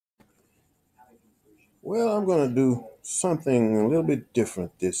Well, I'm going to do something a little bit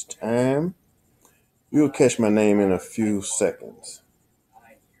different this time. You'll catch my name in a few seconds.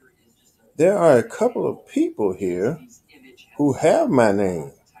 There are a couple of people here who have my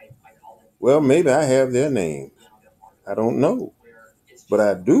name. Well, maybe I have their names. I don't know. But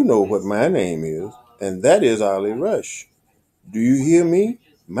I do know what my name is, and that is Ollie Rush. Do you hear me?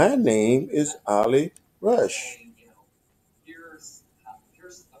 My name is Ollie Rush.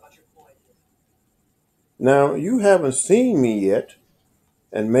 Now, you haven't seen me yet,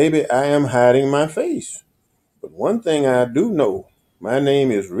 and maybe I am hiding my face. But one thing I do know, my name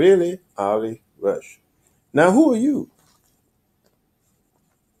is really Ollie Rush. Now, who are you?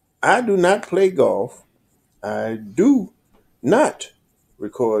 I do not play golf. I do not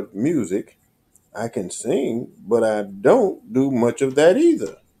record music. I can sing, but I don't do much of that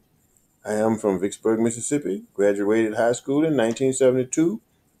either. I am from Vicksburg, Mississippi, graduated high school in 1972,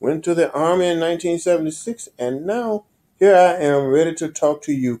 went to the Army in 1976, and now here I am ready to talk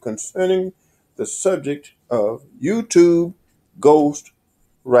to you concerning the subject of YouTube ghost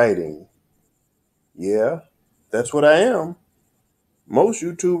writing. Yeah, that's what I am. Most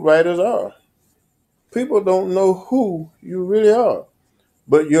YouTube writers are. People don't know who you really are,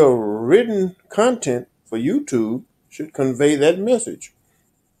 but your written content for YouTube should convey that message.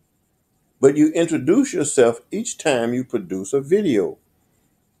 But you introduce yourself each time you produce a video.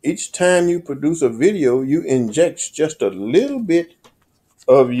 Each time you produce a video, you inject just a little bit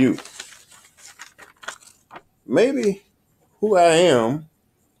of you. Maybe who I am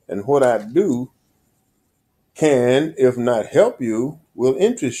and what I do can, if not help you, will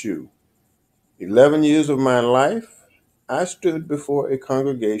interest you. 11 years of my life, I stood before a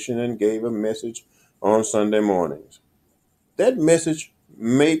congregation and gave a message on Sunday mornings. That message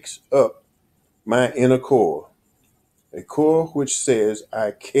makes up my inner core, a core which says,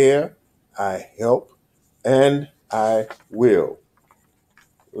 I care, I help, and I will.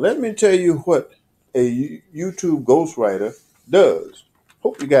 Let me tell you what a YouTube ghostwriter does.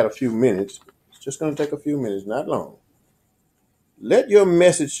 Hope you got a few minutes. It's just going to take a few minutes, not long. Let your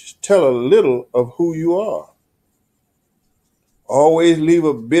message tell a little of who you are. Always leave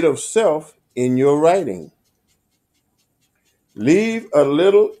a bit of self in your writing. Leave a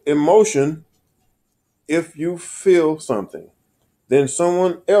little emotion if you feel something. Then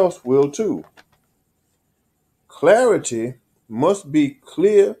someone else will too. Clarity must be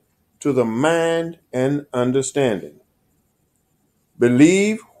clear to the mind and understanding.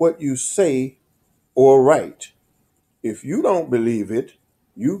 Believe what you say or write. If you don't believe it,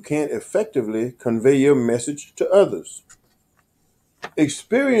 you can't effectively convey your message to others.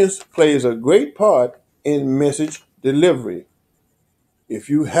 Experience plays a great part in message delivery. If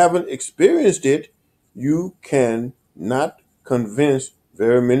you haven't experienced it, you can not convince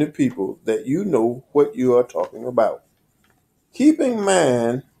very many people that you know what you are talking about. Keep in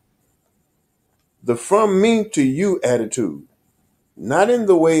mind the from me to you attitude, not in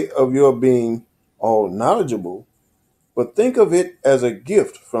the way of your being all knowledgeable, but think of it as a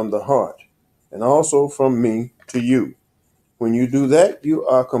gift from the heart and also from me to you. When you do that, you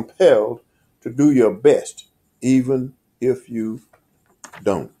are compelled to do your best, even if you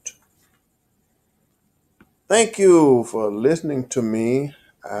don't. Thank you for listening to me.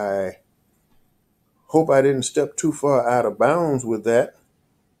 I hope I didn't step too far out of bounds with that.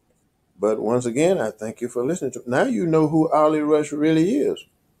 But once again, I thank you for listening to. Now you know who Ollie Rush really is.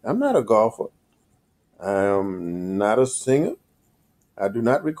 I'm not a golfer. I am not a singer. I do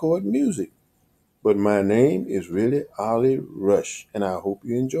not record music. But my name is really Ollie Rush, and I hope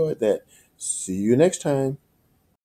you enjoyed that. See you next time.